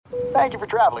Thank you for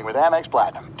traveling with Amex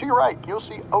Platinum. To your right, you'll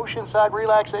see oceanside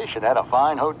relaxation at a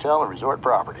fine hotel and resort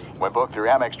property. When booked through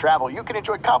Amex Travel, you can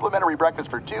enjoy complimentary breakfast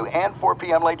for 2 and 4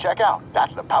 p.m. late checkout.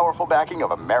 That's the powerful backing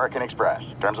of American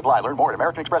Express. Terms apply. Learn more at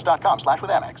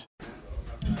americanexpress.com/withAmex.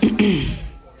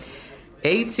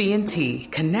 AT&T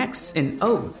connects an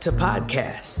ode to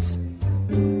podcasts.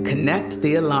 Connect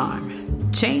the alarm.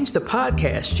 Change the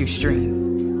podcast you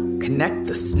stream. Connect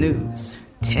the snooze.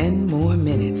 10 more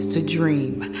minutes to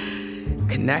dream.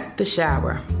 Connect the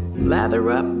shower.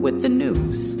 Lather up with the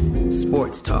news.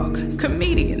 Sports talk,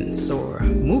 comedians, or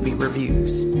movie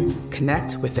reviews.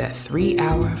 Connect with that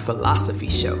 3-hour philosophy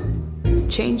show.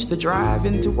 Change the drive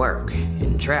into work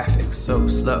in traffic so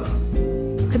slow.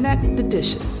 Connect the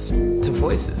dishes to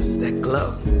voices that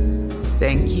glow.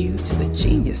 Thank you to the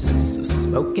geniuses of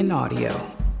spoken audio.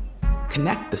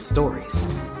 Connect the stories.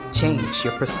 Change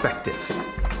your perspective.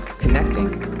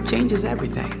 Connecting changes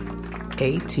everything.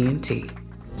 AT&T.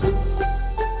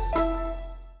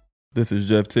 This is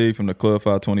Jeff T from the Club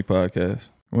 520 podcast.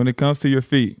 When it comes to your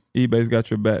feet, eBay's got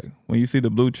your back. When you see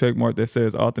the blue check mark that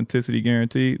says authenticity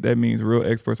guaranteed, that means real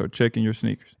experts are checking your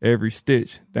sneakers. Every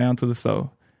stitch, down to the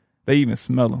sole. They even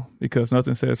smell them because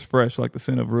nothing says fresh like the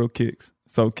scent of real kicks.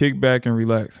 So kick back and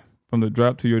relax. From the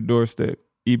drop to your doorstep,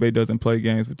 eBay doesn't play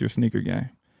games with your sneaker game.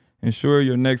 Ensure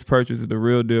your next purchase is the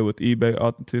real deal with eBay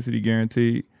Authenticity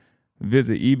Guaranteed.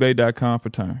 Visit ebay.com for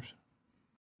terms.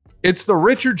 It's the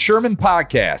Richard Sherman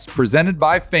Podcast, presented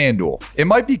by FanDuel. It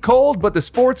might be cold, but the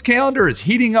sports calendar is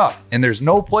heating up, and there's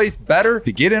no place better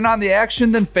to get in on the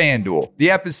action than FanDuel.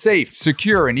 The app is safe,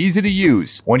 secure, and easy to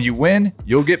use. When you win,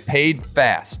 you'll get paid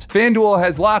fast. FanDuel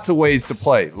has lots of ways to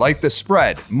play, like the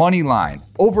spread, money line,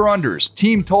 over-unders,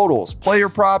 team totals, player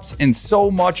props, and so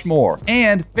much more.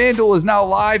 And FanDuel is now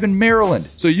live in Maryland,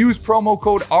 so use promo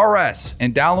code RS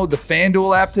and download the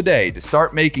FanDuel app today to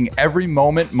start making every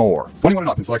moment more. 21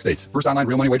 and up in select states. First online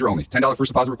real money wager only. $10 first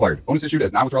deposit required. Bonus issued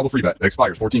as non-withdrawable free bet that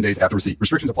expires 14 days after receipt.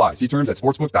 Restrictions apply. See terms at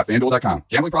sportsbook.fanduel.com.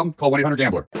 Gambling problem? Call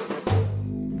 1-800-GAMBLER.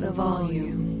 The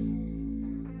volume.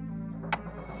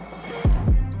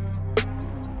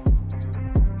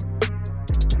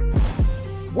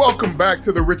 Welcome back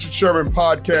to the Richard Sherman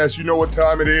Podcast. You know what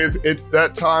time it is. It's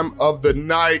that time of the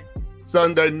night,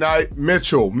 Sunday night.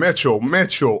 Mitchell.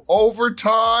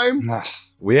 Overtime.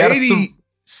 We had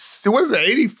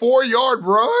 84-yard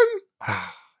run?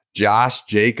 Josh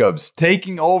Jacobs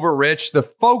taking over, Rich. The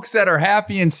folks that are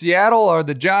happy in Seattle are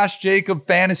the Josh Jacobs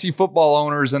fantasy football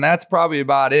owners, and that's probably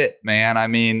about it, man. I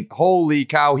mean, holy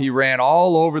cow, he ran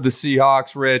all over the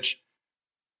Seahawks, Rich.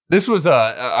 This was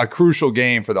a crucial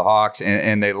game for the Hawks,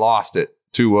 and they lost it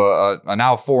to a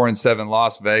now 4-7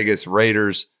 Las Vegas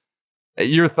Raiders.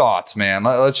 Your thoughts, man?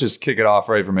 Let's just kick it off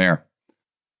right from here.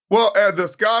 Well, the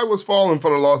sky was falling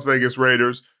for the Las Vegas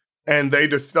Raiders, and they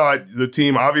decide the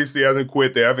team obviously hasn't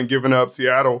quit. They haven't given up.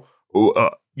 Seattle,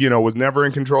 was never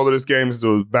in control of this game. It was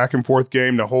a back and forth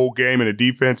game, the whole game, and the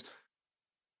defense.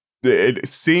 It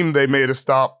seemed they made a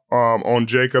stop on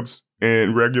Jacobs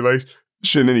in regulation,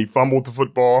 and he fumbled the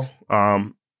football.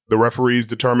 The referees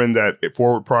determined that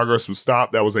forward progress was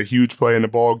stopped. That was a huge play in the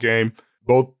ball game.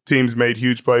 Both teams made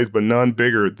huge plays, but none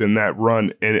bigger than that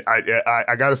run. And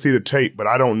I got to see the tape, but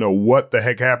I don't know what the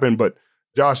heck happened. But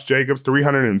Josh Jacobs,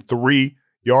 303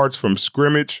 yards from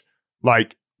scrimmage.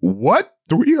 Like, what?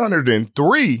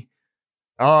 303?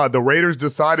 The Raiders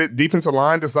defensive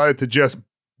line decided to just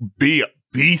be a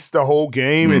beast the whole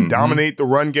game and dominate the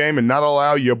run game and not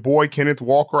allow your boy Kenneth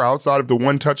Walker outside of the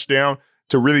one touchdown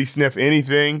to really sniff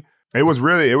anything. It was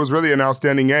really an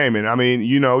outstanding game. And I mean,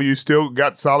 you still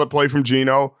got solid play from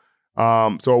Geno.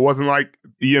 So it wasn't like,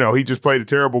 he just played a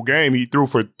terrible game. He threw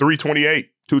for 328,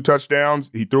 2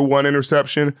 touchdowns. He threw 1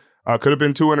 interception. Could have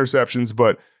been 2 interceptions,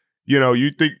 but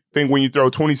you think when you throw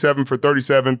 27 for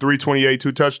 37, 328,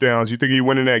 2 touchdowns, you think you're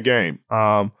winning that game.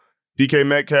 DK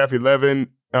Metcalf,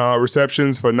 11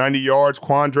 receptions for 90 yards.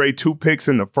 Quandre, 2 picks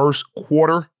in the first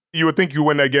quarter. You would think you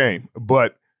win that game,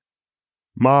 but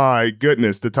my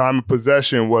goodness, the time of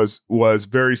possession was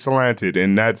very slanted,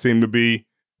 and that seemed to be,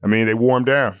 they wore him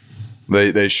down.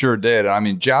 They sure did. I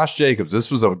mean, Josh Jacobs, this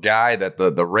was a guy that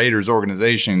the Raiders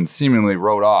organization seemingly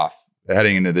wrote off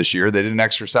heading into this year. They didn't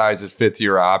exercise his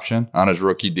 5th-year option on his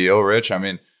rookie deal, Rich. I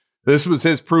mean, this was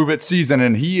his prove-it season,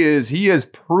 and he is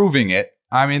proving it.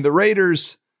 I mean, the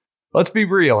Raiders, let's be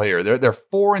real here. They're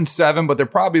 4-7, but they're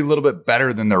probably a little bit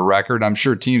better than their record. I'm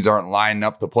sure teams aren't lining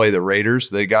up to play the Raiders.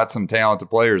 They got some talented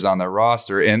players on their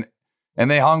roster, and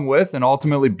they hung with and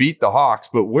ultimately beat the Hawks.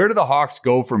 But where do the Hawks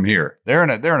go from here? They're in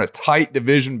a tight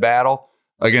division battle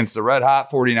against the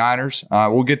red-hot 49ers.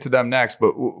 We'll get to them next.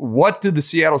 But what did the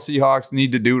Seattle Seahawks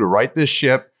need to do to right this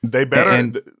ship? They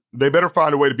better They better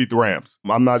find a way to beat the Rams.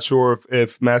 I'm not sure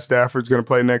if Matt Stafford's going to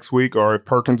play next week or if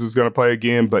Perkins is going to play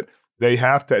again, but they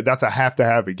have to. That's a have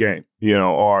a game,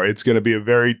 or it's going to be a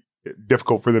very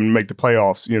difficult for them to make the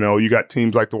playoffs. You got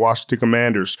teams like the Washington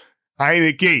Commanders.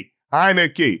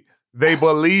 Heineke. They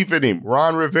believe in him.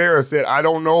 Ron Rivera said, I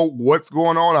don't know what's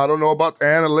going on. I don't know about the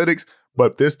analytics,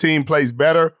 but this team plays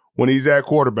better when he's at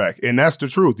quarterback. And that's the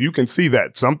truth. You can see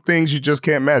that. Some things you just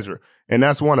can't measure. And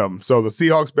that's one of them. So the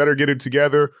Seahawks better get it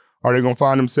together. Are they going to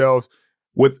find themselves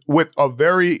with a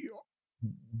very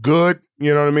good,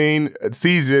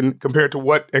 season compared to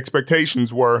what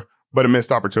expectations were, but a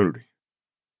missed opportunity?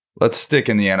 Let's stick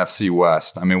in the NFC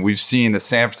West. I mean, we've seen the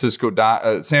San Francisco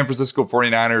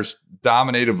 49ers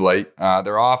dominate of late.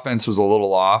 Their offense was a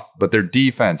little off, but their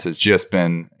defense has just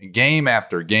been, game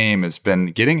after game, has been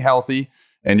getting healthy.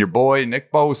 And your boy,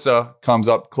 Nick Bosa, comes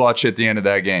up clutch at the end of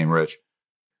that game, Rich.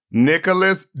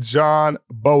 Nicholas John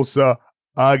Bosa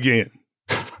again.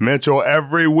 Mitchell,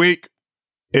 every week,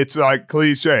 it's like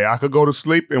cliche. I could go to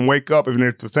sleep and wake up, and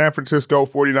if the San Francisco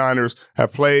 49ers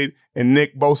have played and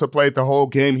Nick Bosa played the whole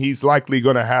game, he's likely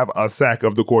going to have a sack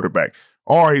of the quarterback,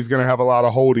 or he's going to have a lot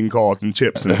of holding calls and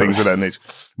chips and things of that nature.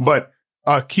 But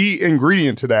a key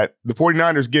ingredient to that, the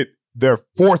 49ers get their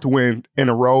fourth win in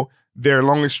a row, their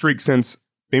longest streak since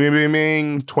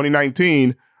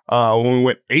 2019, when we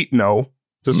went 8-0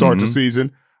 to start the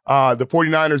season. The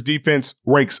 49ers defense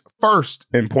ranks first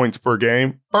in points per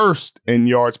game, first in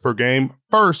yards per game,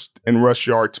 first in rush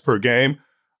yards per game.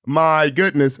 My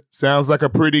goodness, sounds like a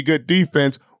pretty good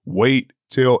defense. Wait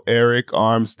till Eric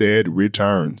Armstead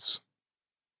returns.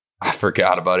 I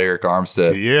forgot about Eric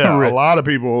Armstead. Yeah, a lot of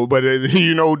people, but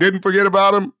didn't forget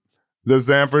about him? The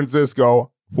San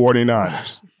Francisco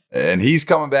 49ers. And he's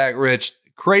coming back, Rich.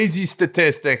 Crazy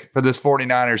statistic for this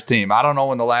 49ers team. I don't know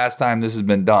when the last time this has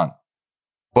been done.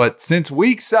 But since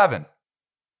week 7,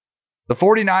 the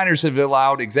 49ers have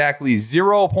allowed exactly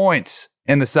 0 points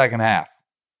in the second half.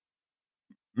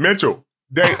 Mitchell,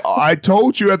 I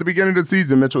told you at the beginning of the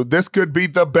season, Mitchell, this could be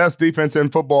the best defense in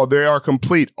football. They are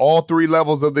complete. All three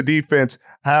levels of the defense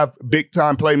have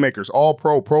big-time playmakers,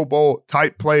 all-pro, Pro Bowl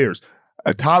type players.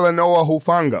 Talanoa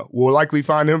Hufanga will likely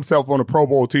find himself on a Pro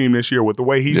Bowl team this year with the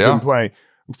way he's been playing.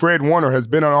 Fred Warner has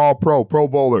been an all-pro, Pro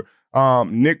Bowler.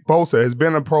 Nick Bosa has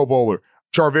been a Pro Bowler.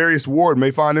 Charvarius Ward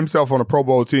may find himself on a Pro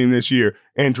Bowl team this year.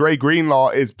 And Dre Greenlaw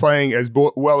is playing as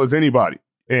well as anybody.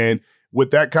 And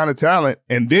with that kind of talent,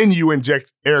 and then you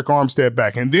inject Eric Armstead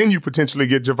back, and then you potentially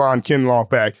get Javon Kinlaw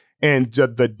back, and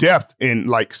the depth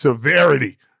and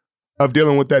severity of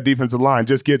dealing with that defensive line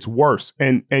just gets worse.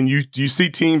 And you see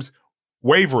teams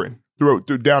wavering through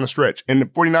down the stretch. And the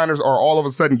 49ers are all of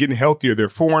a sudden getting healthier. They're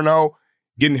 4-0,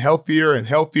 getting healthier and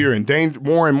healthier and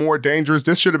more and more dangerous.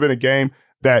 This should have been a game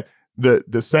that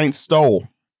the Saints stole.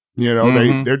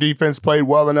 Their defense played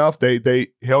well enough. They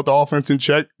held the offense in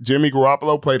check. Jimmy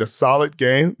Garoppolo played a solid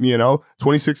game,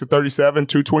 26 of 37,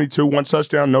 222, 1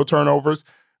 touchdown, no turnovers.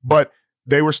 But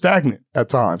they were stagnant at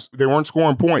times. They weren't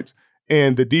scoring points.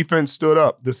 And the defense stood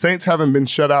up. The Saints haven't been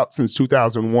shut out since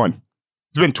 2001.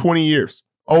 It's been 20 years,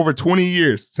 over 20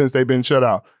 years since they've been shut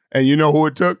out. And you know who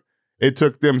it took? It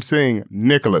took them seeing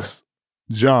Nicholas,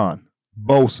 John,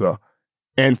 Bosa,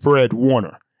 and Fred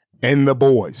Warner. And the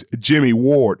boys, Jimmy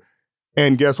Ward.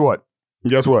 And guess what?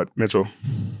 Mitchell?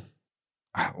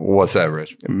 What's that,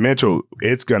 Rich? Mitchell,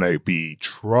 it's going to be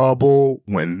trouble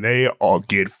when they all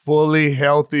get fully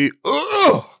healthy.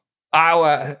 Ugh!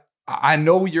 I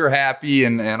know you're happy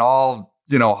and all,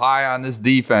 high on this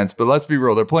defense, but let's be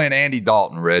real. They're playing Andy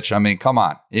Dalton, Rich. I mean, come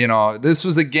on. This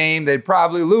was a game they'd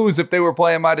probably lose if they were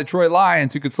playing my Detroit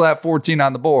Lions, who could slap 14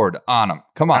 on the board on them.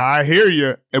 Come on. I hear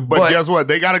you. But guess what?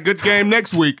 They got a good game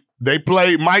next week. They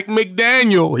play Mike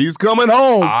McDaniel. He's coming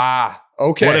home.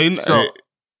 Okay. So,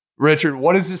 Richard,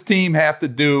 what does this team have to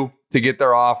do to get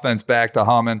their offense back to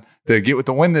humming,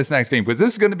 to win this next game? Because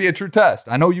this is going to be a true test.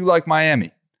 I know you like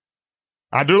Miami.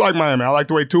 I do like Miami. I like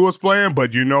the way Tua's playing,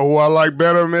 but you know who I like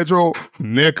better, Mitchell?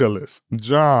 Nicholas,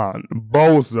 John,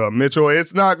 Bosa. Mitchell,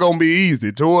 it's not going to be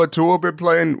easy. Tua been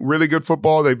playing really good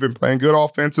football. They've been playing good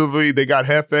offensively. They got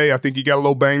Hefe. I think he got a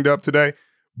little banged up today.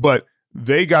 But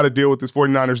they got to deal with this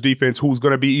 49ers defense, who's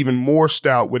going to be even more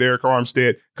stout with Eric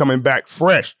Armstead coming back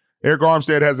fresh. Eric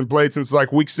Armstead hasn't played since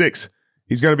week 6.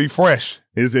 He's going to be fresh.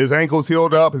 His ankle's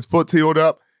healed up. His foot's healed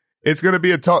up. It's going to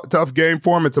be a tough game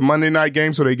for them. It's a Monday night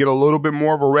game, so they get a little bit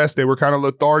more of a rest. They were kind of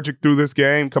lethargic through this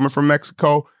game coming from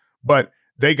Mexico, but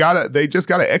they just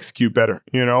got to execute better.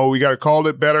 We got to call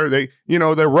it better.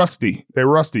 They're rusty. They're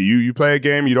rusty. You play a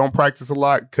game, you don't practice a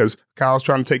lot because Kyle's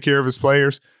trying to take care of his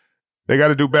players. They got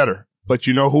to do better. But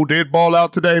you know who did ball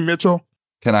out today, Mitchell?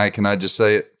 Can I just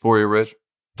say it for you, Rich?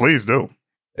 Please do.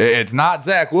 It's not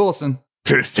Zach Wilson.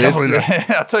 It's definitely not.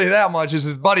 I'll tell you that much. It's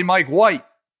his buddy Mike White.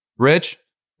 Rich.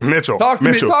 Mitchell. Talk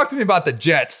to me about the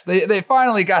Jets. They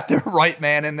finally got their right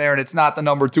man in there, and it's not the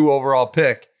number 2 overall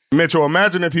pick. Mitchell,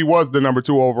 imagine if he was the number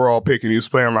 2 overall pick and he was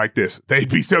playing like this. They'd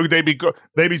be saying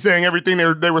everything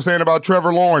they were saying about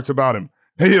Trevor Lawrence about him.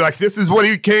 Hey, like, this is what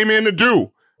he came in to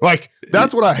do. Like,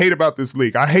 that's what I hate about this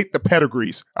league. I hate the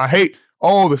pedigrees. I hate,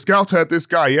 the scouts had this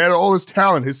guy. He had all this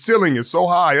talent. His ceiling is so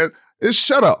high. It's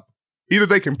shut up. Either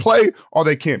they can play or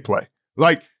they can't play.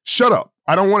 Like, shut up.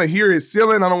 I don't want to hear his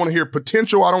ceiling. I don't want to hear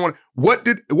potential. I don't want.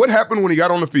 What happened when he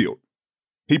got on the field?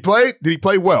 He played. Did he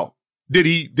play well? Did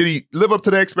he live up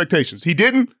to the expectations? He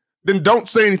didn't. Then don't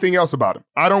say anything else about him.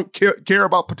 I don't care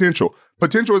about potential.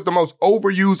 Potential is the most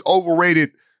overused,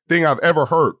 overrated thing I've ever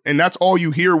heard, and that's all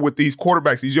you hear with these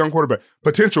quarterbacks, these young quarterbacks.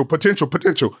 Potential, potential,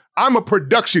 potential. I'm a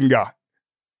production guy.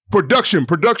 Production.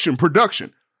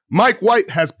 Mike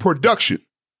White has production.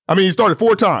 I mean, he started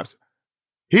 4 times.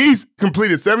 He's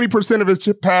completed 70% of his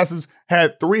passes,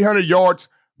 had 300 yards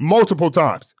multiple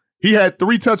times. He had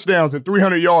 3 touchdowns and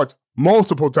 300 yards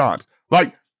multiple times.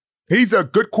 Like, he's a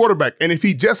good quarterback. And if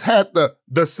he just had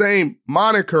the same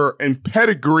moniker and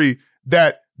pedigree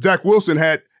that Zach Wilson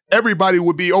had, everybody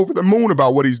would be over the moon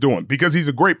about what he's doing because he's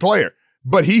a great player.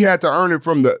 But he had to earn it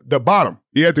from the bottom.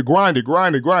 He had to grind it.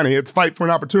 He had to fight for an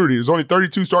opportunity. There's only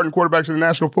 32 starting quarterbacks in the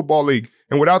National Football League.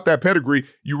 And without that pedigree,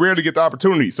 you rarely get the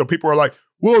opportunity. So people are like,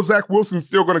 well, Zach Wilson's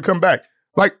still going to come back.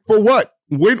 Like, for what?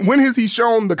 When has he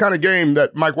shown the kind of game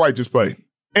that Mike White just played?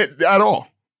 At all?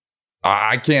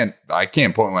 I can't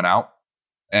point one out.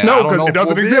 And no, I don't know it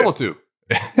doesn't if we'll exist.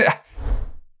 Be able to.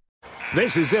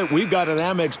 This is it. We've got an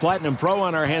Amex Platinum Pro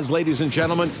on our hands, ladies and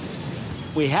gentlemen.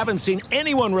 We haven't seen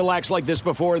anyone relax like this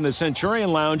before in the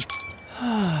Centurion Lounge.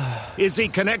 Is he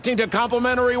connecting to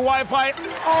complimentary Wi-Fi?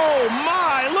 Oh,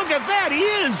 my. Look at that. He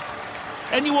is.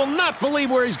 And you will not believe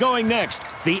where he's going next.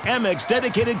 The Amex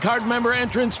dedicated card member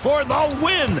entrance for the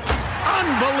win.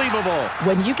 Unbelievable.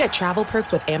 When you get travel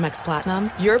perks with Amex Platinum,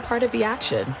 you're part of the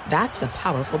action. That's the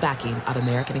powerful backing of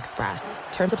American Express.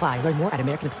 Terms apply. Learn more at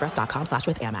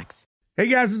americanexpress.com/withAmex. Hey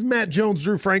guys, this is Matt Jones,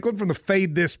 Drew Franklin from the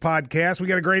Fade This podcast. We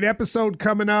got a great episode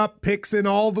coming up. Picks in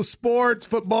all the sports,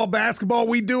 football, basketball,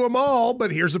 we do them all.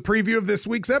 But here's a preview of this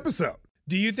week's episode.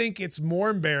 Do you think it's more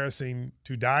embarrassing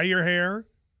to dye your hair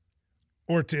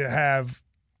or to have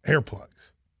hair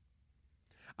plugs?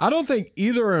 I don't think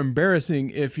either are embarrassing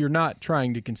if you're not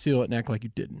trying to conceal it and act like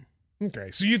you didn't.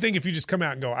 Okay, so you think if you just come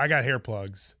out and go, I got hair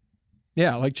plugs.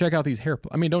 Yeah, like check out these hair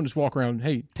plugs. I mean, don't just walk around,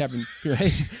 hey, tapping,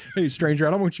 hey, stranger,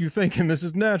 I don't want you thinking this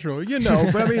is natural. You know,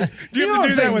 but I mean, do you have to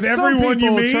do that with everyone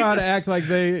you meet? Try to act like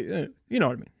they, you know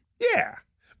what I mean? Yeah.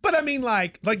 But I mean,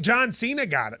 like John Cena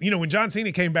got it. You know, when John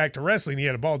Cena came back to wrestling, he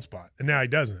had a bald spot, and now he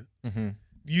doesn't. Mm-hmm.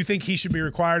 You think he should be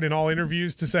required in all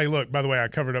interviews to say, look, by the way, I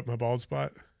covered up my bald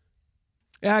spot?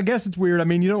 Yeah, I guess it's weird. I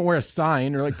mean, you don't wear a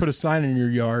sign or like put a sign in your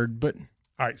yard, but.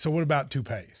 All right, so what about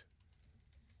toupees?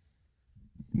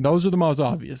 Those are the most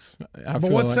obvious. But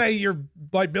let's say you're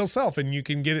like Bill Self and you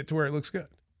can get it to where it looks good.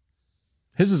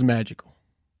 His is magical.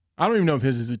 I don't even know if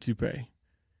his is a toupee.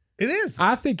 It is.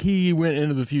 I think he went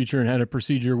into the future and had a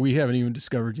procedure we haven't even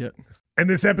discovered yet. And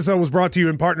this episode was brought to you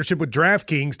in partnership with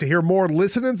DraftKings. To hear more,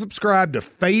 listen and subscribe to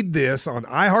Fade This on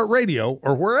iHeartRadio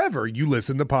or wherever you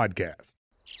listen to podcasts.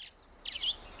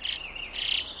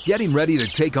 Getting ready to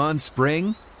take on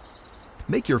spring?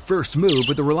 Make your first move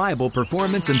with the reliable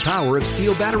performance and power of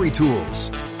Steel battery tools.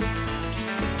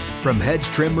 From hedge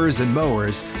trimmers and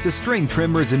mowers to string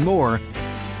trimmers and more,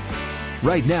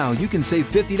 right now you can save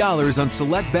 $50 on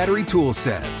select battery tool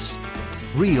sets.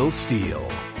 Real Steel.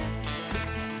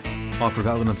 Offer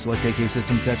valid on select AK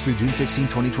system sets through June 16,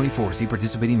 2024. See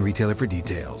participating retailer for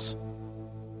details.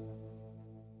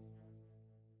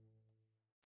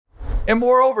 And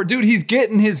moreover, dude, he's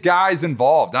getting his guys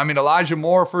involved. I mean, Elijah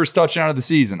Moore, first touchdown of the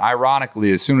season.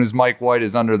 Ironically, as soon as Mike White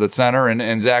is under the center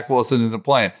and Zach Wilson isn't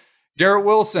playing. Garrett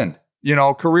Wilson, you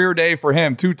know, career day for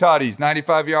him. 2 tutties,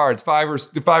 95 yards, 5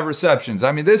 receptions.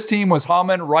 I mean, this team was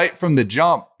humming right from the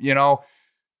jump, you know.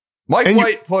 Mike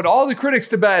White put all the critics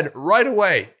to bed right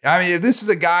away. I mean, if this is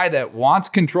a guy that wants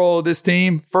control of this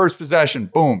team, first possession,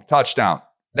 boom, touchdown.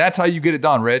 That's how you get it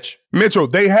done, Rich. Mitchell,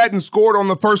 they hadn't scored on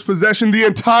the first possession the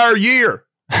entire year.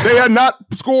 They had not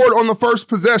scored on the first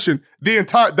possession there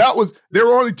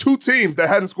were only 2 teams that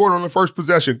hadn't scored on the first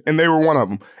possession, and they were one of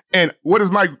them. And what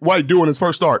does Mike White do in his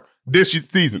first start this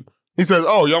season? He says,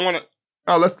 oh, y'all want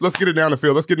to, let's get it down the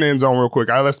field. Let's get in the end zone real quick.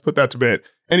 Let's put that to bed.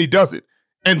 And he does it.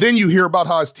 And then you hear about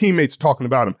how his teammates are talking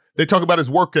about him. They talk about his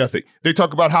work ethic. They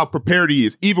talk about how prepared he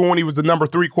is, even when he was the number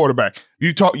 3 quarterback.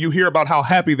 You hear about how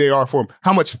happy they are for him,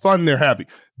 how much fun they're having.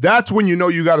 That's when you know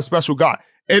you got a special guy.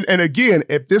 And again,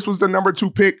 if this was the number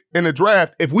 2 pick in the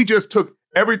draft, if we just took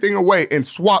everything away and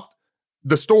swapped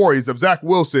the stories of Zach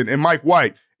Wilson and Mike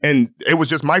White, and it was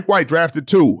just Mike White drafted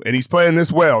 2, and he's playing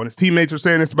this well, and his teammates are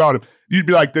saying this about him, you'd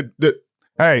be like,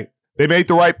 hey, they made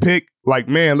the right pick. Like,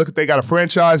 man, look, they got a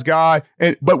franchise guy.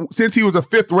 But since he was a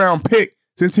 5th round pick,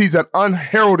 since he's an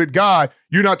unheralded guy,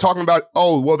 you're not talking about,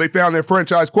 oh, well, they found their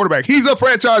franchise quarterback. He's a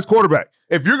franchise quarterback.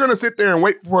 If you're going to sit there and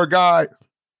wait for a guy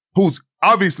who's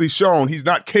obviously shown he's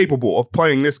not capable of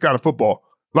playing this kind of football,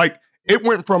 like, it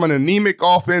went from an anemic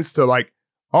offense to like,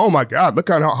 oh my God, look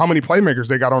at how many playmakers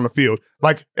they got on the field.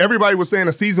 Like, everybody was saying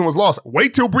the season was lost.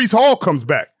 Wait till Breece Hall comes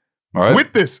back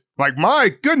with this. Like, my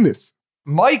goodness.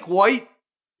 Mike White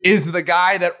is the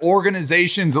guy that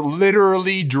organizations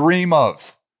literally dream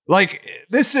of. Like,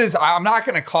 this is, I'm not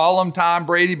going to call him Tom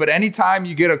Brady, but anytime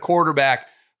you get a quarterback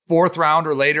 4th round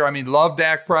or later, I mean, love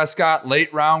Dak Prescott,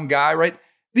 late round guy, right?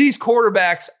 These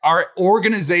quarterbacks are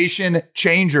organization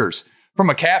changers. From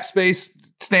a cap space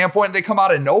standpoint, they come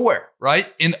out of nowhere, right?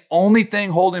 And the only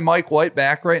thing holding Mike White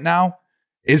back right now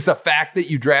is the fact that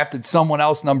you drafted someone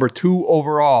else number 2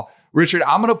 overall. Richard,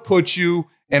 I'm going to put you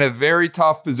in a very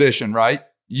tough position, right?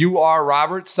 You are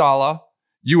Robert Saleh.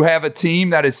 You have a team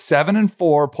that is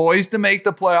 7-4, poised to make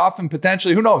the playoff and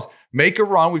potentially, who knows, make a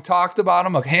run. We've talked about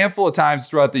them a handful of times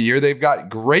throughout the year. They've got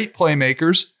great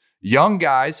playmakers, young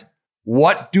guys.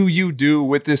 What do you do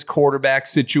with this quarterback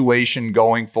situation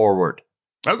going forward?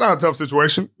 That's not a tough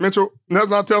situation, Mitchell. That's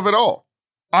not tough at all.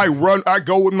 I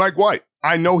go with Mike White.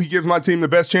 I know he gives my team the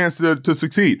best chance to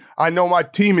succeed. I know my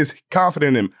team is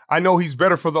confident in him. I know he's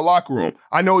better for the locker room.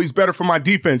 I know he's better for my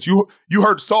defense. You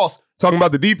heard Sauce talking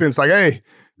about the defense like, hey,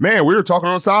 man, we were talking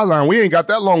on the sideline. We ain't got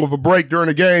that long of a break during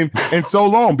the game and so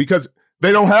long because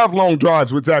they don't have long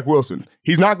drives with Zach Wilson.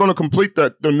 He's not going to complete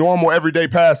the normal everyday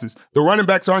passes. The running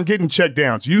backs aren't getting check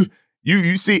downs.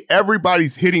 You see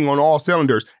everybody's hitting on all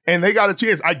cylinders, and they got a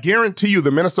chance. I guarantee you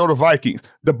the Minnesota Vikings,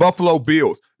 the Buffalo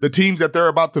Bills, the teams that they're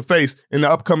about to face in the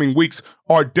upcoming weeks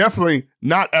are definitely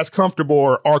not as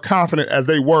comfortable or confident as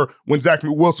they were when Zach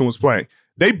Wilson was playing.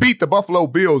 They beat the Buffalo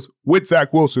Bills with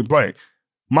Zach Wilson playing.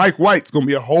 Mike White's going to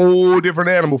be a whole different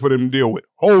animal for them to deal with.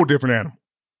 Whole different animal.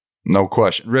 No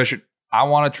question. Richard, I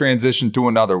want to transition to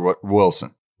another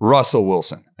Wilson. Russell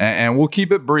Wilson. And we'll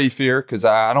keep it brief here because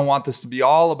I don't want this to be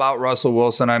all about Russell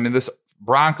Wilson. I mean, this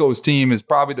Broncos team is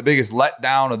probably the biggest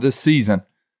letdown of this season.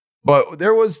 But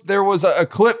there was a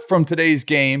clip from today's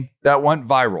game that went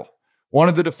viral. One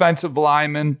of the defensive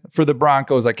linemen for the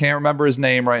Broncos, I can't remember his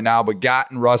name right now, but got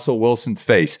in Russell Wilson's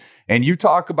face. And you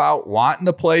talk about wanting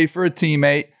to play for a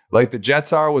teammate like the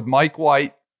Jets are with Mike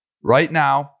White right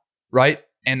now, right?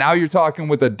 And now you're talking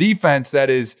with a defense that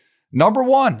is number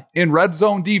 1 in red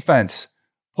zone defense,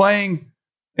 playing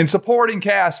and supporting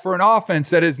cast for an offense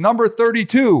that is number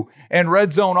 32 in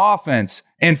red zone offense.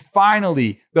 And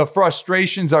finally, the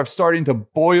frustrations are starting to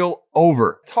boil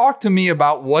over. Talk to me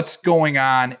about what's going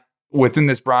on within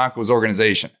this Broncos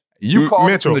organization. You called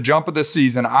it from the jump of the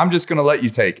season. I'm just going to let you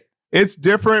take it. It's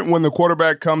different when the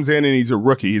quarterback comes in and he's a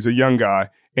rookie. He's a young guy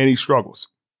and he struggles.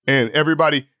 And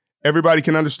everybody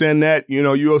can understand that. You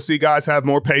know, you'll see guys have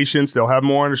more patience. They'll have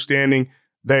more understanding.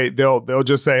 They'll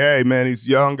just say, hey, man, he's a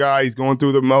young guy. He's going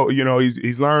through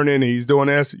he's learning. He's doing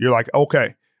this. You're like,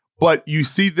 okay. But you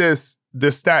see this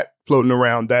stat floating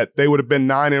around that they would have been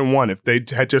 9-1 if they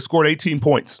had just scored 18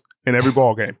 points in every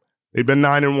ball game. They've been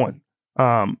 9-1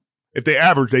 if they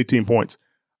averaged 18 points.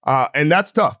 And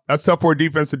that's tough. That's tough for a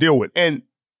defense to deal with. And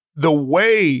the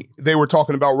way they were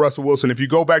talking about Russell Wilson, if you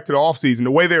go back to the offseason,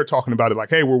 the way they were talking about it, like,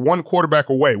 hey, we're one quarterback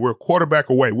away. We're a quarterback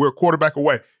away. We're a quarterback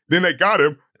away. Then they got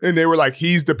him, and they were like,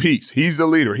 he's the piece. He's the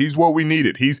leader. He's what we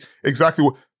needed. He's exactly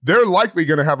what – they're likely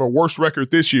going to have a worse record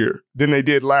this year than they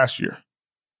did last year.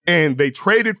 And they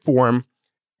traded for him,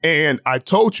 and I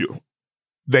told you,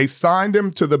 they signed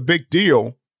him to the big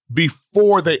deal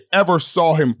before they ever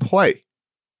saw him play.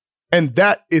 And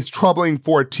that is troubling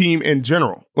for a team in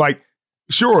general. Like,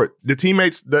 sure, the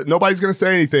teammates, nobody's going to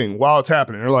say anything while it's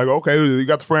happening. They're like, okay, you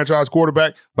got the franchise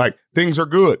quarterback. Like, things are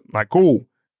good. Like, cool.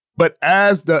 But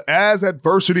as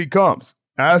adversity comes,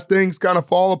 as things kind of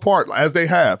fall apart, as they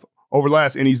have over the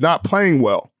last, and he's not playing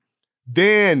well,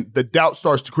 then the doubt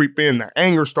starts to creep in. The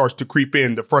anger starts to creep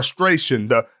in. The frustration,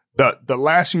 the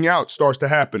lashing out starts to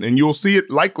happen. And you'll see it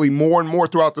likely more and more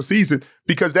throughout the season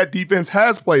because that defense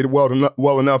has played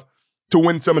well enough to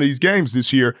win some of these games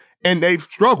this year, and they've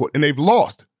struggled and they've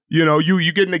lost. You know,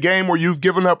 you get in a game where you've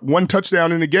given up one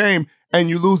touchdown in a game and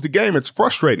you lose the game. It's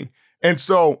frustrating. And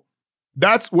so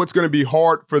that's what's going to be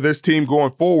hard for this team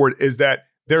going forward, is that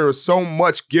there is so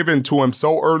much given to him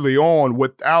so early on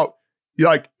without,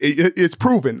 like, it's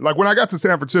proven. Like, when I got to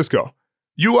San Francisco,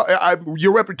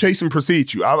 your reputation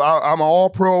precedes you. I'm an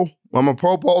all-pro. I'm a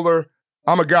Pro Bowler.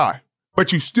 I'm a guy.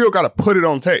 But you still got to put it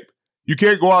on tape. You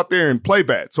can't go out there and play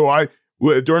bad. So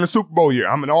during the Super Bowl year,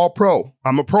 I'm an all-pro.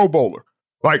 I'm a Pro Bowler.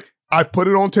 Like, I've put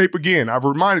it on tape again. I've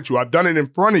reminded you. I've done it in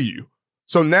front of you.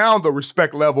 So now the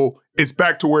respect level is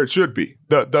back to where it should be.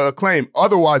 The acclaim.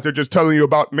 Otherwise, they're just telling you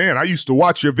about, man, I used to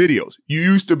watch your videos. You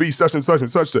used to be such and such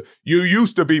and such. You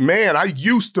used to be, man, I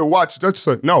used to watch such and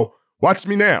such. No, watch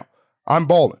me now. I'm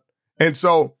balling. And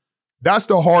so that's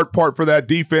the hard part for that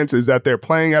defense, is that they're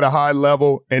playing at a high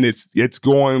level and it's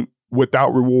going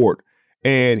without reward.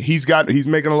 And he's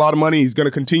making a lot of money. He's going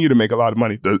to continue to make a lot of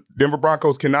money. The Denver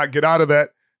Broncos cannot get out of that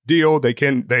deal.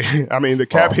 The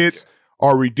cap hits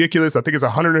are ridiculous. I think it's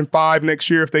 105 next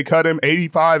year if they cut him,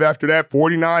 85 after that,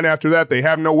 49 after that. They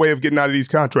have no way of getting out of these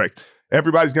contracts.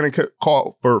 Everybody's going to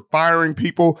call for firing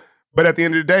people. But at the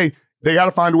end of the day, they got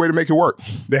to find a way to make it work.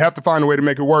 They have to find a way to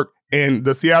make it work. And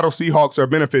the Seattle Seahawks are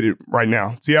benefited right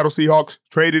now. Seattle Seahawks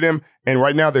traded him, and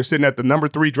right now they're sitting at the number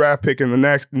 3 draft pick in the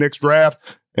next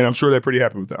draft, and I'm sure they're pretty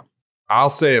happy with that. I'll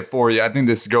say it for you. I think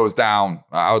this goes down.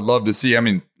 I would love to see. I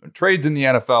mean, trades in the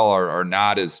NFL are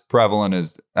not as prevalent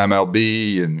as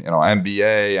MLB and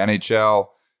NBA, NHL.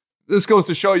 This goes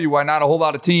to show you why not a whole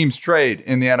lot of teams trade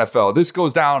in the NFL. This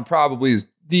goes down probably as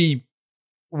the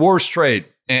worst trade,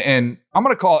 and I'm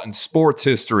going to call it in sports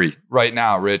history right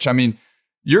now, Rich. I mean,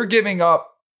 you're giving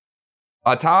up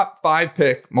a top 5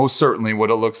 pick, most certainly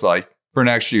what it looks like for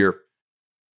next year,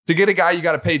 to get a guy you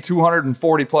got to pay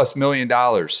 $240+ million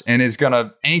and is going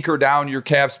to anchor down your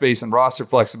cap space and roster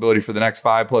flexibility for the next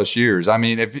 5+ years. I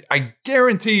mean, I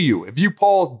guarantee you, if you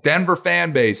poll Denver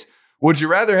fan base, would you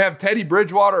rather have Teddy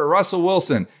Bridgewater or Russell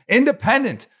Wilson,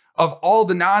 independent of all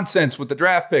the nonsense with the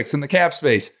draft picks and the cap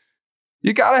space?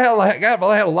 You gotta have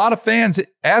a lot of fans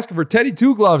asking for Teddy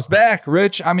Two Gloves back,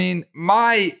 Rich. I mean,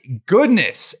 my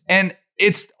goodness. And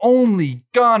it's only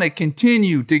gonna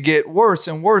continue to get worse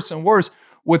and worse and worse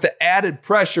with the added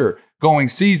pressure going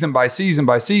season by season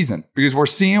by season, because we're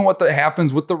seeing what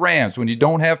happens with the Rams. When you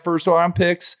don't have first-round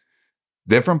picks,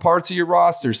 different parts of your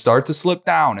roster start to slip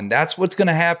down, and that's what's going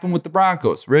to happen with the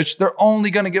Broncos. Rich, they're only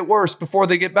going to get worse before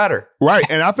they get better. Right,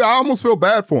 and I almost feel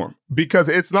bad for him, because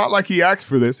it's not like he asked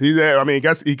for this. I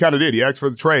guess he kind of did. He asked for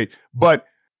the trade. But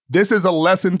this is a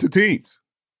lesson to teams.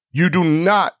 You do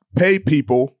not pay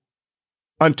people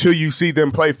until you see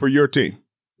them play for your team.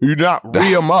 You do not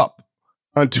re them up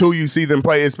until you see them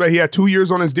play. He had 2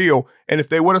 years on his deal, and if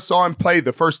they would have saw him play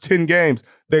the first 10 games,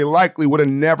 they likely would have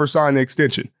never signed the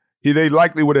extension. They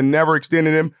likely would have never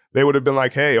extended him. They would have been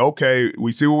like, hey, okay,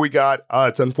 we see what we got.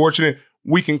 It's unfortunate.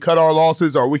 We can cut our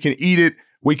losses, or we can eat it.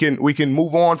 We can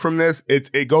move on from this.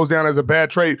 It goes down as a bad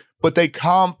trade. But they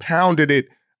compounded it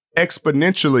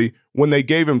exponentially when they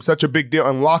gave him such a big deal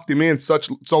and locked him in so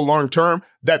long term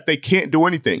that they can't do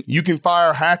anything. You can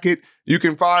fire Hackett. You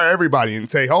can fire everybody and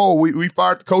say, oh, we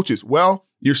fired the coaches. Well,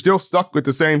 you're still stuck with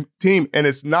the same team, and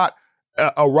it's not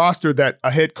a roster that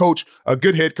a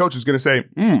good head coach is going to say,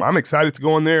 I'm excited to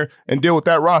go in there and deal with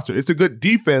that roster. It's a good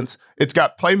defense. It's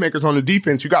got playmakers on the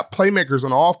defense. You got playmakers on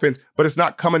the offense, but it's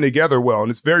not coming together well.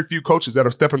 And it's very few coaches that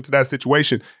will step into that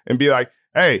situation and be like,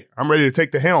 hey, I'm ready to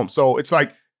take the helm. So it's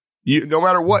like, no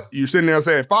matter what, you're sitting there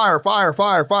saying, fire, fire,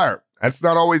 fire, fire. That's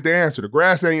not always the answer. The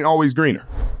grass ain't always greener.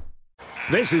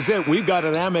 This is it. We've got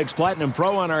an Amex Platinum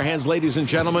Pro on our hands, ladies and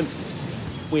gentlemen.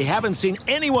 We haven't seen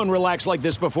anyone relax like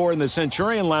this before in the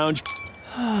Centurion Lounge.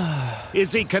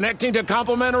 Is he connecting to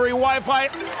complimentary Wi-Fi?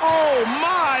 Oh,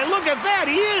 my. Look at that.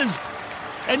 He is.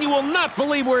 And you will not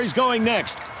believe where he's going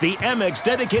next. The Amex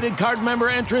dedicated card member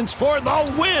entrance for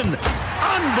the win.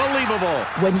 Unbelievable.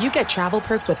 When you get travel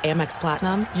perks with Amex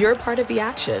Platinum, you're part of the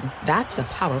action. That's the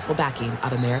powerful backing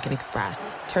of American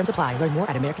Express. Terms apply. Learn more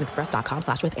at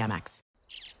americanexpress.com/withAmex.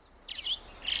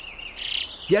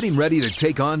 Getting ready to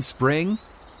take on spring?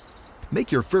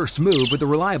 Make your first move with the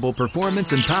reliable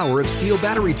performance and power of Steel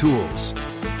battery tools.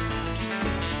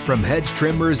 From hedge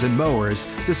trimmers and mowers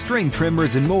to string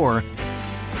trimmers and more,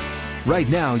 right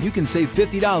now you can save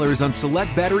 $50 on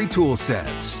select battery tool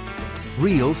sets.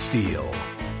 Real Steel.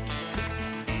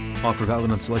 Offer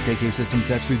valid on select AK system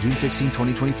sets through June 16,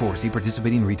 2024. See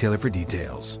participating retailer for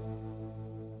details.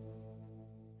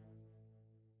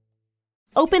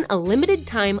 Open a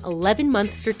limited-time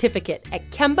 11-month certificate at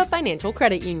Kemba Financial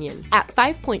Credit Union. At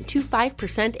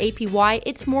 5.25% APY,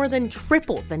 it's more than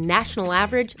triple the national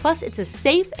average, plus it's a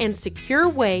safe and secure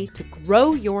way to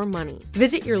grow your money.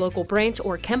 Visit your local branch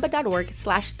or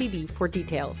kemba.org/CD for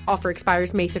details. Offer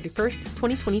expires May 31st,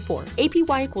 2024.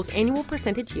 APY equals annual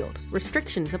percentage yield.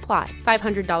 Restrictions apply.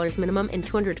 $500 minimum and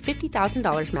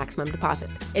 $250,000 maximum deposit.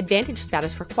 Advantage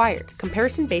status required.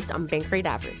 Comparison based on bank rate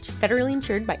average. Federally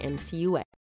insured by NCUA.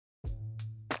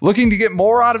 Looking to get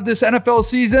more out of this NFL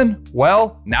season?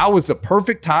 Well, now is the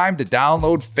perfect time to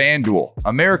download FanDuel,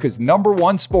 America's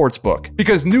 #1 sportsbook,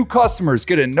 because new customers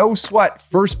get a no-sweat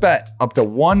first bet up to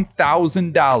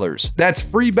 $1,000. That's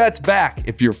free bets back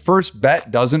if your first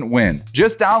bet doesn't win.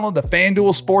 Just download the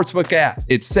FanDuel Sportsbook app.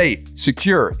 It's safe,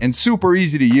 secure, and super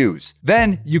easy to use.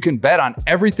 Then you can bet on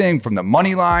everything from the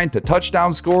money line to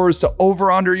touchdown scores to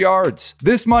over-under yards.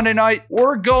 This Monday night,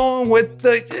 we're going with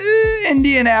the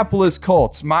Indianapolis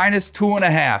Colts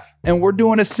 -2.5. And we're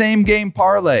doing a same game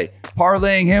parlay,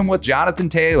 parlaying him with Jonathan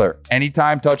Taylor,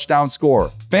 anytime touchdown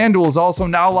score. FanDuel is also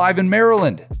now live in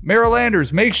Maryland.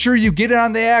 Marylanders, make sure you get in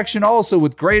on the action also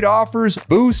with great offers,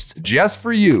 boosts just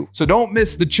for you. So don't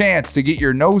miss the chance to get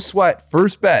your no-sweat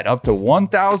first bet up to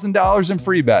 $1,000 in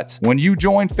free bets when you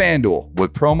join FanDuel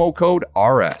with promo code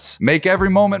RS. Make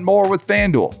every moment more with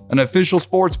FanDuel, an official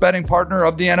sports betting partner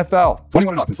of the NFL.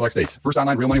 21 and up in select states. First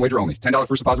online real money wager only. $10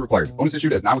 first deposit required. Bonus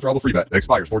issued as non-withdrawable free bet that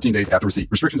expires 14 days after receipt.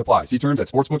 Restrictions apply. See terms at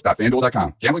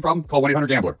sportsbook.fanduel.com. Gambling problem? Call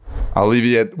 1-800-GAMBLER. I'll leave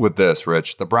you with this,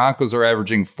 Rich. The Broncos are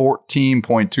averaging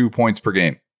 14.2 points per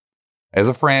game. As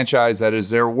a franchise, that is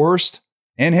their worst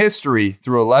in history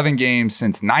through 11 games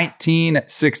since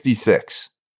 1966.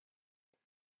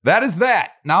 That is that.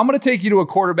 Now I'm going to take you to a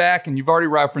quarterback, and you've already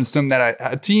referenced him, that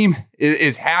a team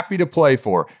is happy to play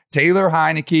for. Taylor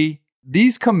Heineke.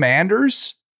 These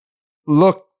Commanders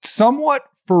look somewhat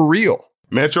for real.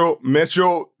 Mitchell,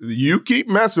 you keep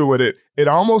messing with it. It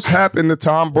almost happened to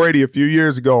Tom Brady a few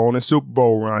years ago on a Super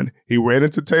Bowl run. He ran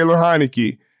into Taylor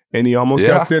Heineke, and he almost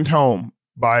got sent home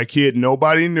by a kid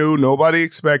nobody knew, nobody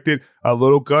expected, a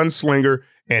little gunslinger,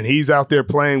 and he's out there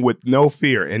playing with no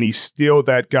fear, and he's still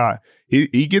that guy.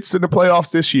 He gets to the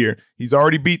playoffs this year. He's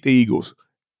already beat the Eagles.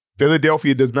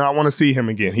 Philadelphia does not want to see him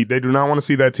again. They do not want to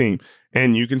see that team.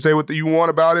 And you can say what you want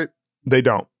about it. They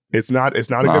don't. It's not a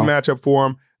good matchup for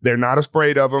them. They're not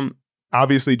afraid of him.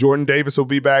 Obviously, Jordan Davis will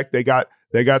be back. They got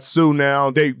Sue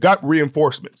now. They got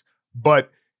reinforcements.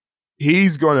 But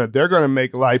they're gonna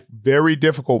make life very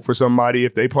difficult for somebody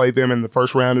if they play them in the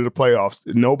first round of the playoffs.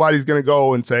 Nobody's gonna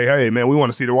go and say, "Hey, man, we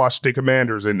want to see the Washington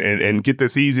Commanders and get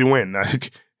this easy win."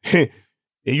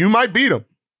 You might beat them.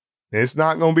 It's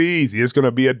not gonna be easy. It's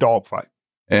gonna be a dogfight.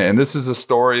 And this is a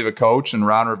story of a coach, and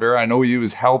Ron Rivera. I know he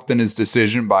was helped in his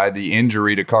decision by the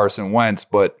injury to Carson Wentz,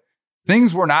 but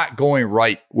things were not going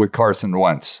right with Carson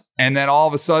Wentz. And then all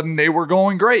of a sudden, they were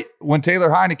going great when Taylor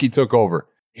Heineke took over.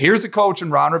 Here's a coach,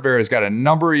 and Ron Rivera has got a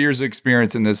number of years of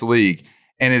experience in this league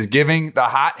and is giving the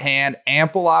hot hand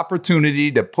ample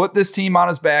opportunity to put this team on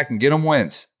his back and get them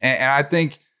wins. And I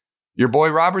think your boy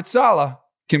Robert Saleh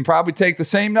can probably take the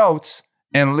same notes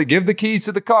and give the keys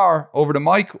to the car over to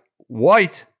Mike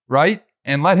White, right?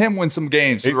 And let him win some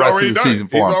games for the rest of the season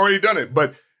for him. He's already done it.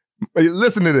 But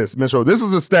listen to this, Mitchell. This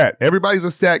is a stat. Everybody's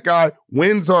a stat guy.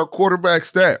 Wins are a quarterback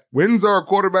stat.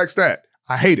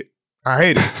 I hate it.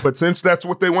 But since that's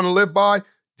what they want to live by,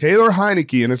 Taylor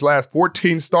Heineke in his last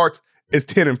 14 starts is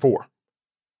 10-4.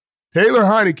 Taylor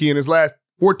Heineke in his last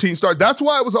 14 starts. That's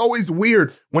why it was always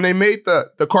weird when they made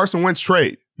the Carson Wentz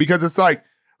trade, because it's like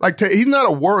he's not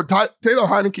a world Taylor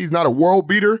Heineke's not a world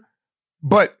beater,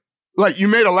 but like you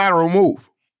made a lateral move.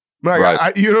 Like,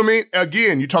 right. You know what I mean?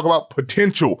 Again, you talk about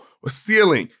potential, a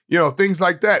ceiling, things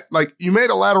like that. Like, you made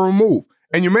a lateral move.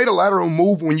 And you made a lateral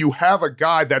move when you have a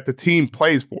guy that the team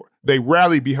plays for. They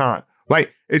rally behind.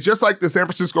 Like, it's just like the San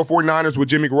Francisco 49ers with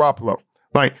Jimmy Garoppolo.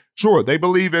 Like, sure, they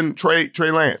believe in Trey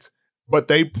Lance, but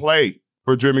they play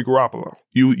for Jimmy Garoppolo.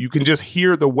 You can just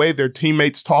hear the way their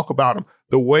teammates talk about him,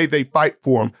 the way they fight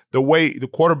for him, the way the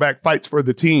quarterback fights for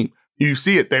the team. You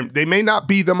see it. They may not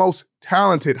be the most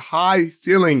talented,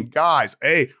 high-ceiling guys,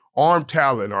 arm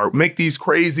talent, or make these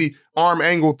crazy arm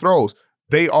angle throws.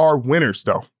 They are winners,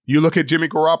 though. You look at Jimmy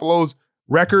Garoppolo's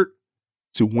record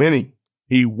to winning.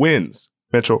 He wins,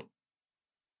 Mitchell.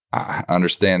 I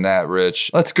understand that, Rich.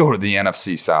 Let's go to the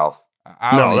NFC South.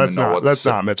 Let's not,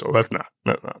 Mitchell. Let's not.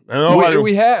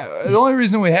 We have the only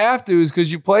reason we have to is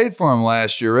because you played for him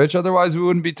last year, Rich. Otherwise, we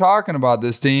wouldn't be talking about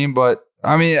this team. But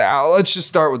I mean, let's just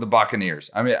start with the Buccaneers.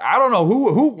 I mean, I don't know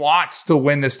who wants to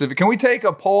win this division. Can we take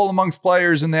a poll amongst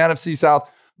players in the NFC South?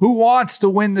 Who wants to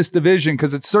win this division?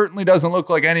 Because it certainly doesn't look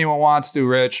like anyone wants to,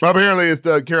 Rich. Apparently, it's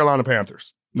the Carolina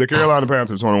Panthers. The Carolina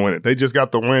Panthers want to win it. They just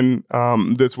got the win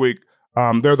this week.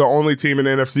 They're the only team in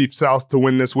the NFC South to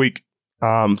win this week.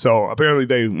 So apparently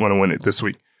they want to win it this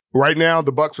week. Right now,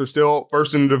 the Bucs are still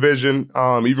first in the division.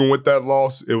 Even with that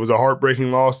loss, it was a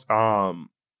heartbreaking loss.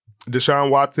 Deshaun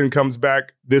Watson comes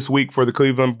back this week for the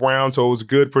Cleveland Browns, so it was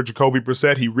good for Jacoby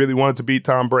Brissett. He really wanted to beat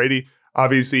Tom Brady.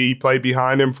 Obviously, he played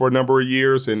behind him for a number of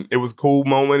years, and it was a cool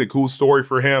moment, a cool story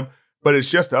for him. But it's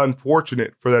just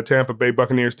unfortunate for that Tampa Bay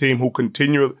Buccaneers team who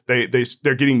continue.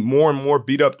 They're getting more and more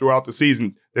beat up throughout the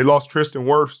season. They lost Tristan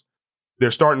Wirfs,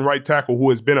 their starting right tackle, who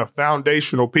has been a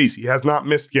foundational piece. He has not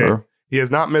missed games. Sure. He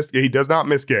does not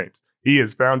miss games. He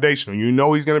is foundational. You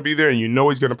know he's going to be there, and you know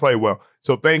he's going to play well.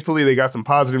 So thankfully, they got some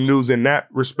positive news in that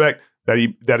respect that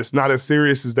it's not as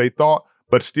serious as they thought.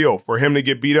 But still, for him to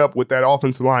get beat up with that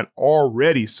offensive line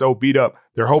already so beat up,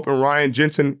 they're hoping Ryan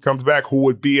Jensen comes back, who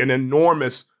would be an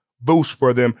enormous boost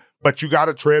for them. But you got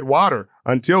to tread water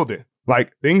until then.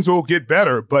 Like, things will get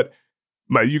better, but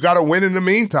you got to win in the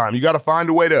meantime. You got to find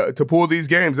a way to pull these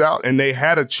games out. And they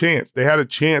had a chance. They had a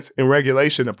chance in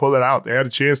regulation to pull it out. They had a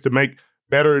chance to make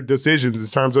better decisions in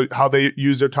terms of how they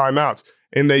use their timeouts.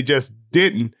 And they just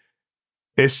didn't.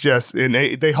 It's just, and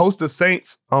they host the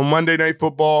Saints on Monday Night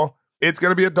Football. It's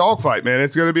going to be a dogfight, man.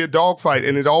 It's going to be a dogfight,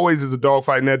 and it always is a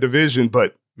dogfight in that division.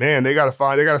 But, man, they got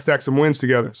to stack some wins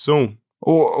together soon.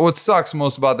 Well, what sucks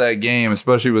most about that game,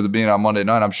 especially with it being on Monday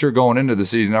night, I'm sure going into the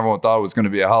season, everyone thought it was going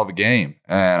to be a hell of a game.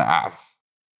 And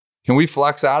can we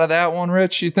flex out of that one,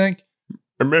 Rich, you think?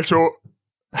 Mitchell,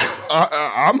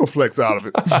 I'm going to flex out of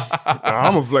it.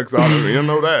 I'm going to flex out of it. You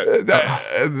know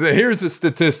that. Here's a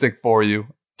statistic for you.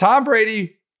 Tom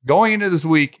Brady, going into this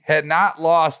week, had not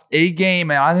lost a game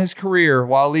on his career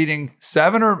while leading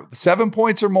 7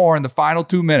 points or more in the final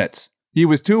 2 minutes. He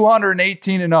was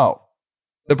 218-0.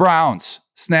 The Browns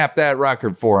snapped that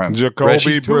record for him.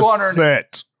 Jacoby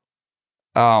Brissett.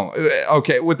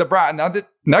 Okay, with the Browns. Now,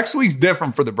 next week's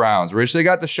different for the Browns, Rich. They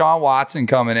got Deshaun Watson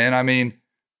coming in. I mean,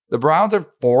 the Browns are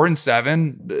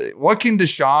 4-7. What can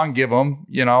Deshaun give them?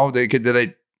 You know,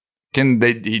 can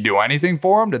he do anything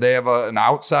for them? Do they have an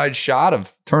outside shot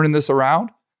of turning this around?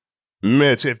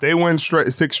 Mitch, if they win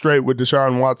 6 straight with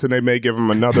Deshaun Watson, they may give him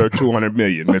another $200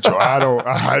 million. Mitchell, I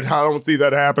don't see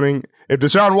that happening. If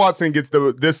Deshaun Watson gets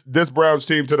this Browns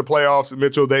team to the playoffs,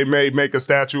 Mitchell, they may make a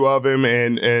statue of him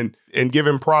and give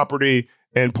him property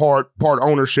and part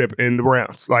ownership in the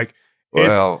Browns. Like,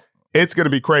 it's going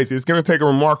to be crazy. It's going to take a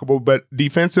remarkable, but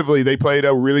defensively, they played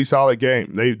a really solid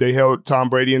game. They held Tom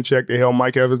Brady in check. They held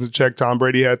Mike Evans in check. Tom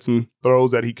Brady had some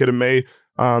throws that he could have made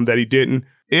that he didn't.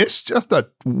 It's just a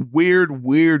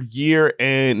weird year,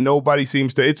 and nobody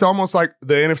seems to. It's almost like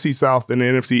the NFC South and the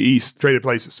NFC East traded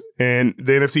places, and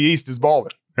the NFC East is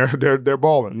balling. They're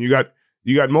balling. You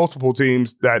got multiple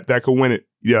teams that could win it.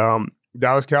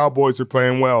 Dallas Cowboys are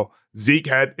playing well. Zeke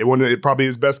had probably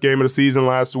his best game of the season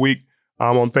last week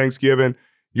on Thanksgiving.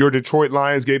 Your Detroit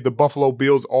Lions gave the Buffalo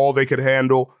Bills all they could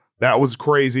handle. That was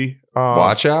crazy.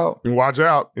 Watch out. Watch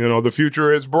out. You know, the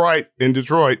future is bright in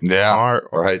Detroit. Yeah, all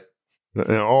right.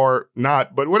 Or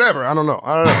not, but whatever. I don't know.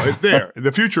 It's there.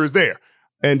 The future is there.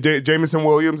 And Jameson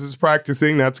Williams is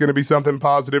practicing. That's going to be something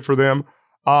positive for them.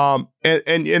 And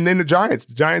then the Giants.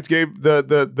 The Giants gave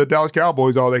the Dallas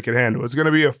Cowboys all they could handle. It's going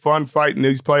to be a fun fight in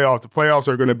these playoffs. The playoffs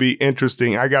are going to be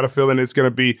interesting. I got a feeling it's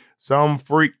going to be some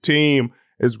freak team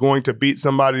is going to beat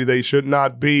somebody they should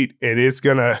not beat. And it's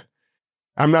going to,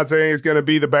 I'm not saying it's going to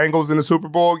be the Bengals in the Super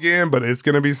Bowl again, but it's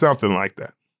going to be something like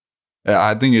that. Yeah,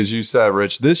 I think, as you said,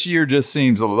 Rich, this year just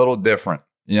seems a little different.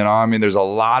 You know, I mean, there's a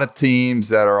lot of teams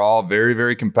that are all very,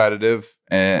 very competitive,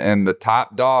 and the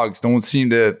top dogs don't seem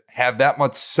to have that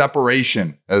much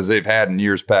separation as they've had in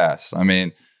years past. I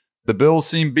mean, the Bills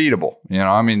seem beatable. You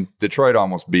know, I mean, Detroit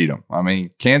almost beat them. I mean,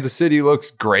 Kansas City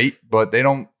looks great, but they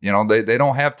don't, you know, they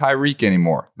don't have Tyreek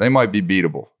anymore. They might be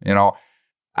beatable. You know,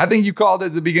 I think you called it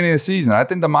at the beginning of the season. I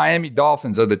think the Miami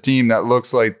Dolphins are the team that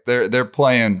looks like they're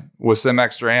playing with some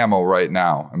extra ammo right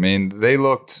now. I mean, they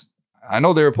looked, I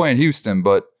know they were playing Houston,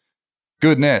 but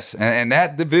goodness. And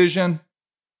that division,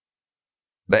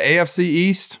 the AFC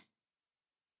East,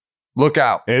 look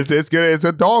out. It's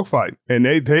a dogfight. And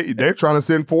they're trying to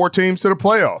send 4 teams to the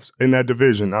playoffs in that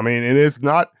division. I mean, and it's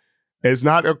not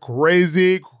a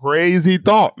crazy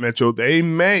thought, Mitchell.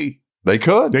 They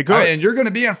could. I mean, and you're going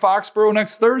to be in Foxborough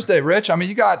next Thursday, Rich. I mean,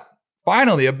 you got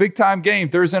finally a big-time game,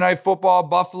 Thursday Night Football,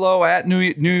 Buffalo at New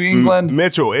England.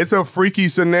 Mitchell, it's a freaky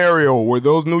scenario where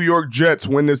those New York Jets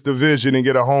win this division and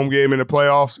get a home game in the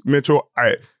playoffs. Mitchell,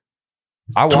 I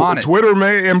want it. Twitter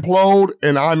may implode,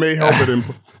 and I may help it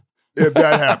implode. if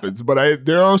that happens. But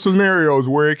there are scenarios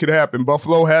where it could happen.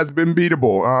 Buffalo has been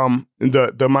beatable.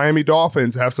 The Miami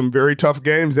Dolphins have some very tough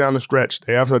games down the stretch.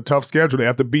 They have a tough schedule. They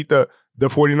have to beat the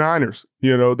 49ers.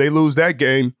 They lose that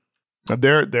game.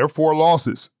 They're 4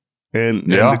 losses. And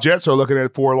the Jets are looking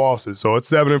at 4 losses. So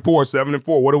it's 7-4,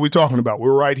 7-4. What are we talking about?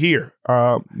 We're right here.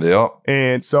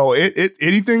 And so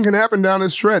anything can happen down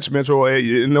this stretch, Mitchell.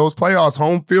 In those playoffs,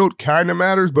 home field kind of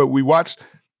matters, but we watch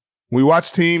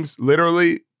teams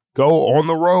literally go on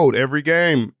the road every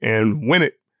game and win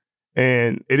it.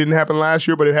 And it didn't happen last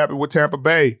year, but it happened with Tampa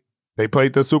Bay. They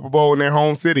played the Super Bowl in their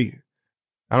home city.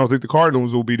 I don't think the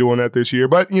Cardinals will be doing that this year,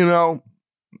 but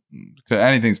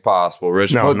anything's possible,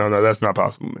 Rich. No, that's not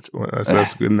possible, Mitchell.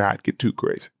 Let's not get too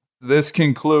crazy. This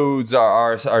concludes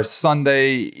our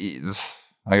Sunday,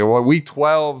 week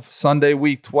 12, Sunday,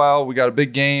 week 12. We got a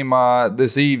big game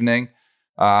this evening.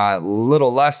 A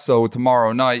little less so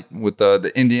tomorrow night with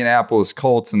the Indianapolis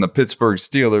Colts and the Pittsburgh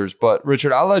Steelers. But,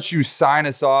 Richard, I'll let you sign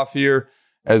us off here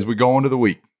as we go into the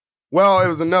week. Well, it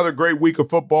was another great week of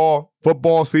football.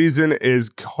 Football season is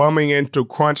coming into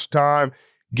crunch time.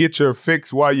 Get your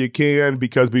fix while you can,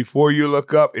 because before you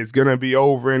look up, it's going to be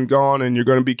over and gone, and you're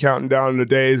going to be counting down the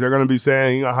days. They're going to be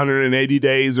saying 180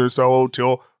 days or so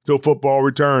till football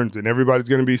returns, and everybody's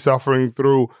going to be suffering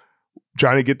through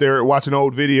trying to get there, watching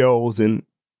old videos and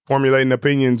formulating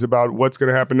opinions about what's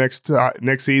going to happen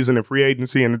next season and free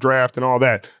agency and the draft and all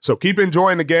that. So keep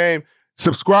enjoying the game.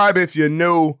 Subscribe if you're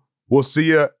new. We'll see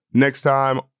you next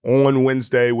time on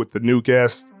Wednesday with the new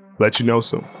guest. Let you know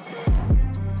soon.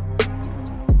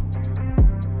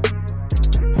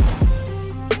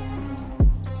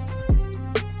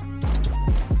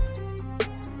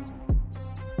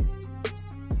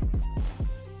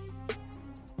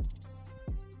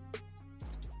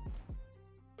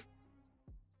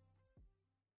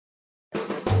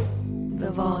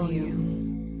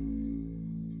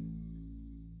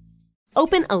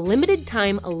 Open a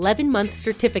limited-time 11-month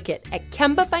certificate at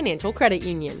Kemba Financial Credit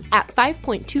Union. At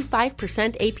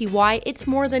 5.25% APY, it's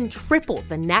more than triple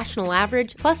the national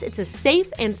average, plus it's a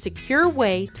safe and secure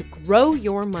way to grow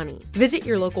your money. Visit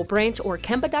your local branch or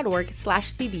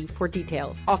kemba.org/CD for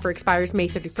details. Offer expires May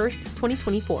 31st,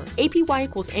 2024. APY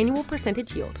equals annual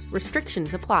percentage yield.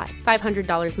 Restrictions apply.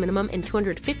 $500 minimum and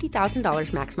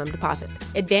 $250,000 maximum deposit.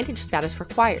 Advantage status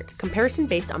required. Comparison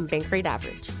based on bank rate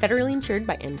average. Federally insured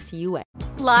by NCUA.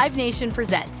 Live Nation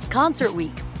presents Concert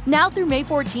Week. Now through May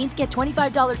 14th, get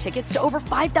 $25 tickets to over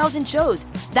 5,000 shows.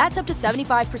 That's up to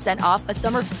 75% off a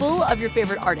summer full of your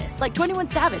favorite artists like 21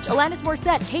 Savage, Alanis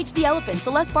Morissette, Cage the Elephant,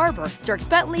 Celeste Barber, Dierks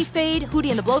Bentley, Fade,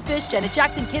 Hootie and the Blowfish, Janet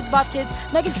Jackson, Kids Bop Kids,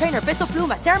 Meghan Trainor, Peso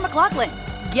Pluma, Sarah McLachlan.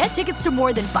 Get tickets to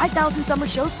more than 5,000 summer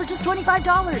shows for just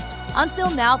 $25.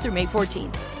 Until now through May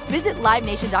 14th. Visit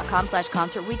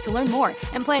LiveNation.com/Concert Week to learn more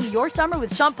and plan your summer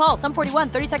with Sean Paul, Sum 41,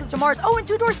 30 Seconds to Mars, and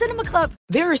Two Door Cinema Club.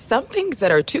 There are some things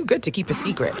that are too good to keep a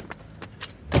secret.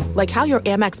 Like how your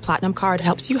Amex Platinum card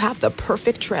helps you have the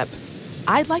perfect trip.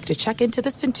 I'd like to check into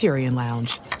the Centurion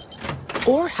Lounge.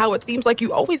 Or how it seems like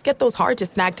you always get those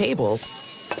hard-to-snag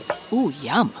tables. Ooh,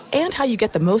 yum. And how you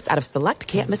get the most out of select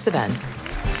can't-miss events.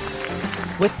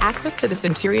 With access to the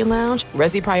Centurion Lounge,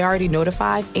 Resi Priority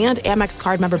Notified, and Amex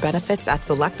card member benefits at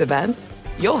select events,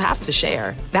 you'll have to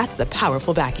share. That's the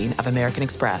powerful backing of American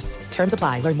Express. Terms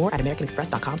apply. Learn more at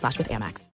americanexpress.com/withAmex.